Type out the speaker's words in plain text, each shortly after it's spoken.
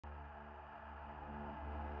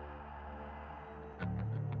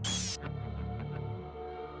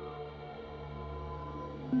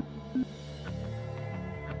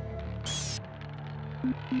The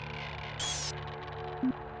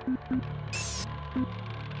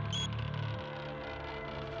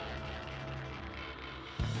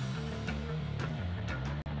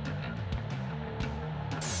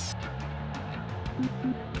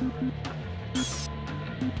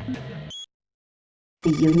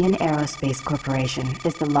Union Aerospace Corporation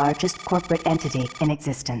is the largest corporate entity in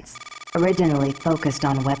existence. Originally focused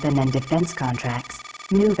on weapon and defense contracts,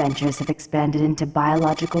 new ventures have expanded into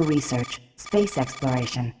biological research, space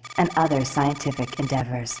exploration, and other scientific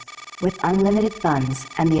endeavors. With unlimited funds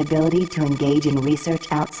and the ability to engage in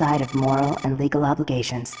research outside of moral and legal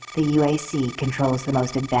obligations, the UAC controls the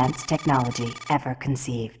most advanced technology ever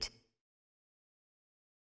conceived.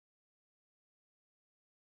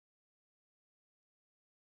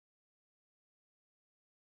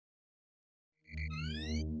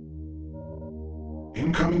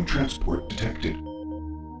 Incoming transport detected.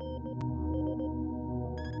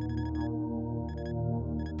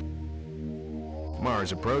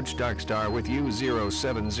 Mars approach, Dark Star with you,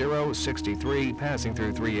 07063, passing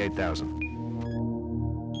through 38,000.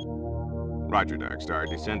 Roger, Dark Star.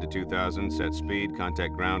 Descend to 2000, set speed,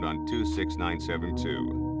 contact ground on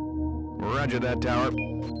 26972. Roger that, Tower.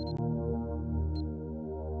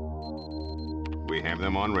 We have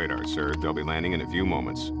them on radar, sir. They'll be landing in a few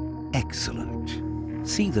moments. Excellent.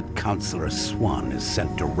 See that Counselor Swan is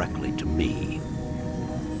sent directly to me.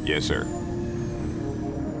 Yes, sir.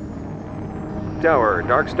 Tower,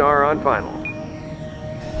 Dark Star on final.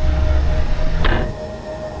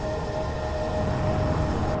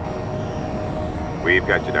 We've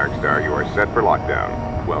got you, Dark Star. You are set for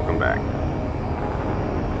lockdown. Welcome back.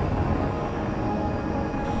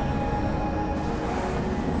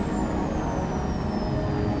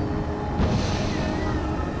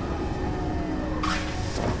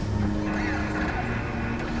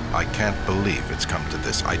 I can't believe it's come to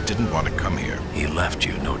this. I didn't want to come here. He left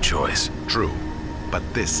you no choice. True, but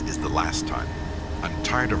this is the last time. I'm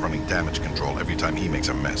tired of running damage control every time he makes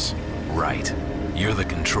a mess. Right. You're the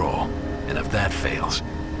control. And if that fails,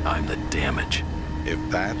 I'm the damage. If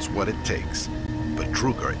that's what it takes, but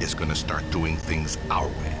Druger is gonna start doing things our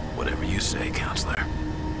way. Whatever you say, Counselor.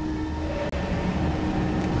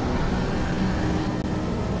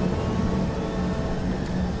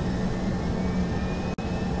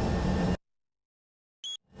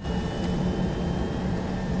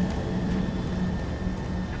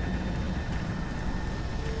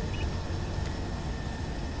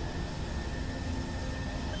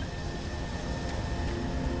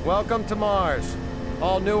 Welcome to Mars.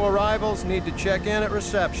 All new arrivals need to check in at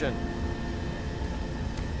reception.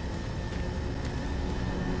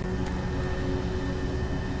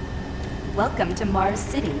 Welcome to Mars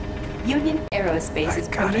City, Union Aerospace's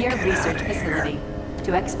premier research facility.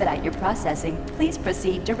 To expedite your processing, please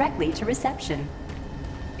proceed directly to reception.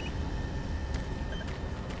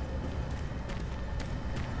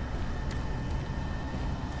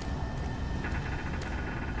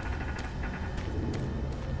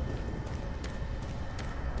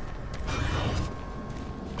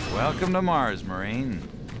 Welcome to Mars, Marine.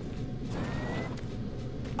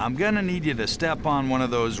 I'm gonna need you to step on one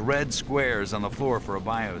of those red squares on the floor for a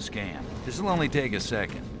bioscan. This'll only take a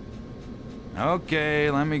second. Okay,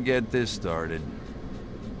 let me get this started.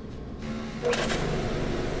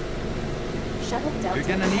 You're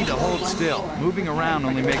gonna need to hold still. Moving around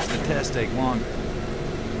only makes the test take longer.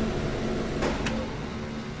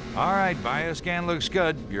 All right, bioscan looks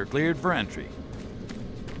good. You're cleared for entry.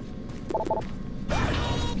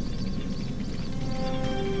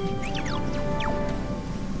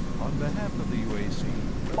 On behalf of the UAC,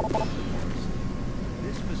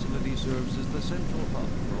 this facility serves as the central hub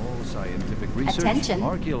for all scientific research, Attention,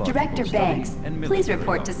 archaeological Director study, Banks, and please military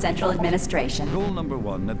report to knowledge. Central Administration. Goal number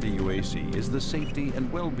one at the UAC is the safety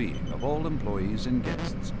and well-being of all employees and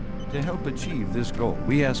guests. To help achieve this goal,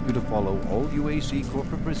 we ask you to follow all UAC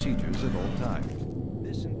corporate procedures at all times.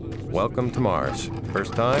 This includes Welcome to Mars.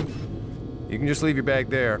 First time? You can just leave your bag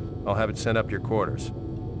there. I'll have it sent up your quarters.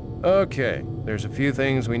 Okay, there's a few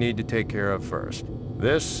things we need to take care of first.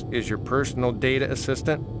 This is your personal data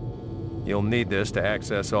assistant. You'll need this to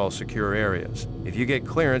access all secure areas. If you get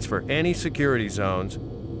clearance for any security zones,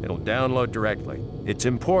 it'll download directly. It's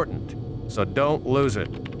important, so don't lose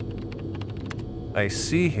it. I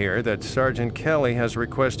see here that Sergeant Kelly has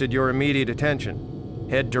requested your immediate attention.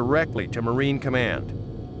 Head directly to Marine Command.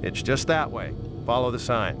 It's just that way. Follow the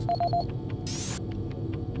signs.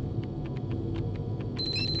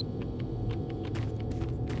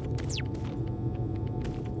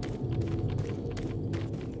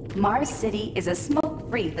 Mars City is a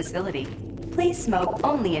smoke-free facility. Please smoke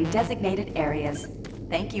only in designated areas.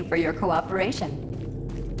 Thank you for your cooperation.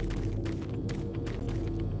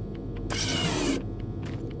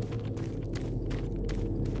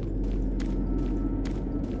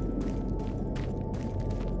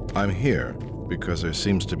 I'm here because there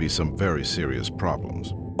seems to be some very serious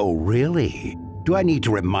problems. Oh, really? Do I need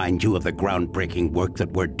to remind you of the groundbreaking work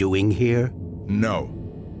that we're doing here? No,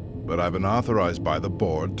 but I've been authorized by the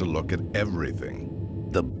board to look at everything.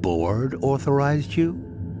 The board authorized you?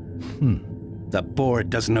 The board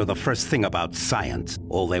doesn't know the first thing about science.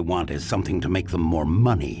 All they want is something to make them more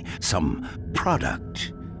money, some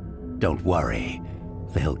product. Don't worry,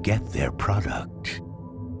 they'll get their product.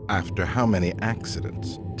 After how many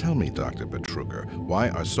accidents? Tell me, Dr. Betruger, why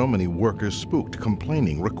are so many workers spooked,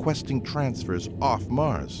 complaining, requesting transfers off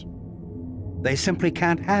Mars? They simply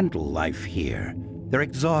can't handle life here. They're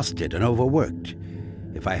exhausted and overworked.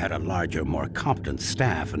 If I had a larger, more competent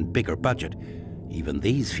staff and bigger budget, even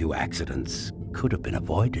these few accidents could have been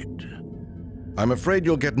avoided. I'm afraid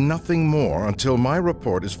you'll get nothing more until my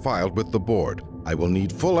report is filed with the board. I will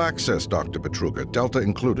need full access, Dr. Betruger, Delta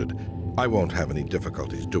included. I won't have any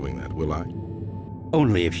difficulties doing that, will I?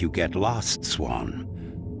 Only if you get lost, Swan.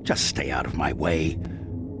 Just stay out of my way.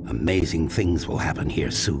 Amazing things will happen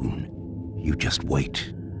here soon. You just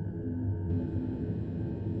wait.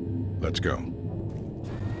 Let's go.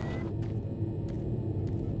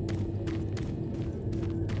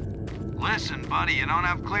 Listen, buddy, you don't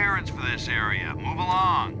have clearance for this area. Move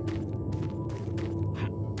along.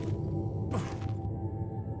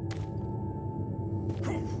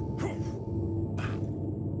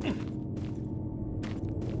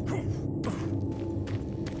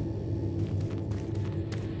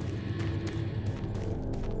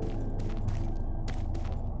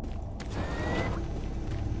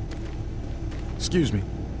 Excuse me.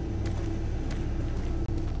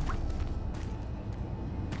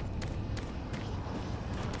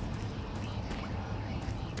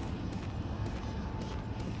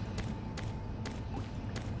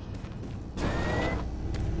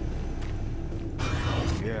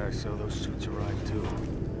 Yeah, so those suits arrived too.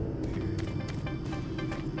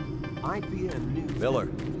 I'd be a new... Miller,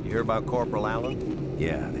 you hear about Corporal Allen?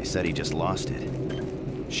 Yeah, they said he just lost it.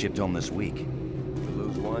 Shipped home this week. We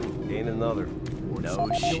lose one, gain another. No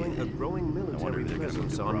shit. A growing military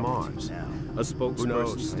presence on Mars. A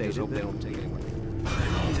spokesperson stated they don't take anyone.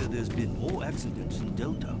 There's been more accidents in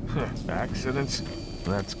Delta. Accidents?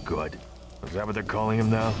 That's good. Is that what they're calling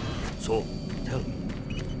him now? So, tell me.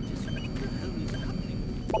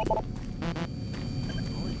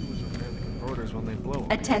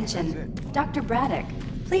 Attention, Dr. Braddock.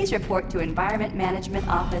 Please report to Environment Management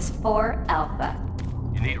Office 4 Alpha.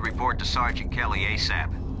 You need to report to Sergeant Kelly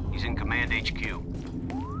ASAP. He's in Command HQ.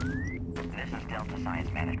 This is Delta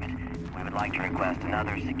Science Management. We would like to request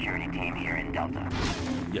another security team here in Delta.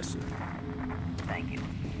 Yes, sir. Thank you.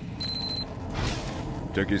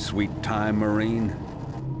 Took your sweet time, Marine?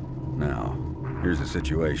 Now, here's the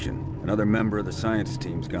situation. Another member of the science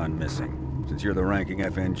team's gone missing. Since you're the ranking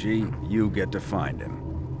FNG, you get to find him.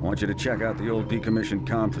 I want you to check out the old decommissioned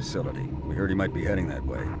comm facility. We heard he might be heading that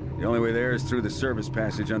way. The only way there is through the service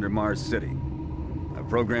passage under Mars City. I've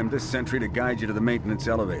programmed this sentry to guide you to the maintenance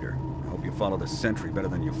elevator. I hope you follow the sentry better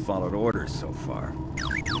than you've followed orders so far.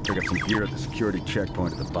 Pick up some gear at the security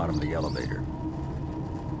checkpoint at the bottom of the elevator.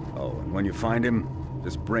 Oh, and when you find him,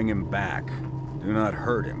 just bring him back. Do not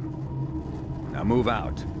hurt him. Now move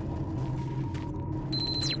out.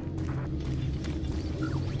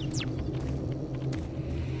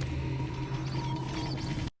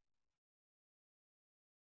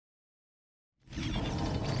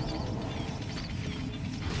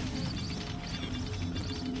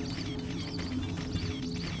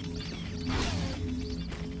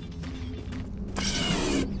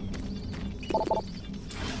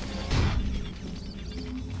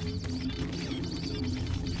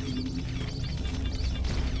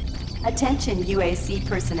 Attention UAC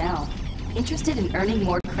personnel. Interested in earning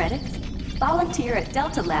more credits? Volunteer at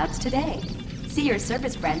Delta Labs today. See your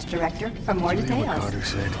service branch director for more details. What Carter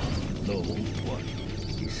said. No, what?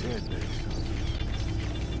 He said this.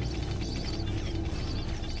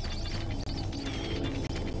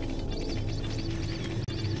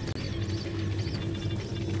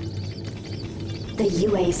 The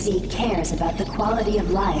UAC cares about the quality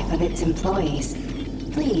of life of its employees.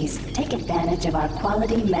 Please take advantage of our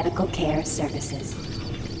quality medical care services.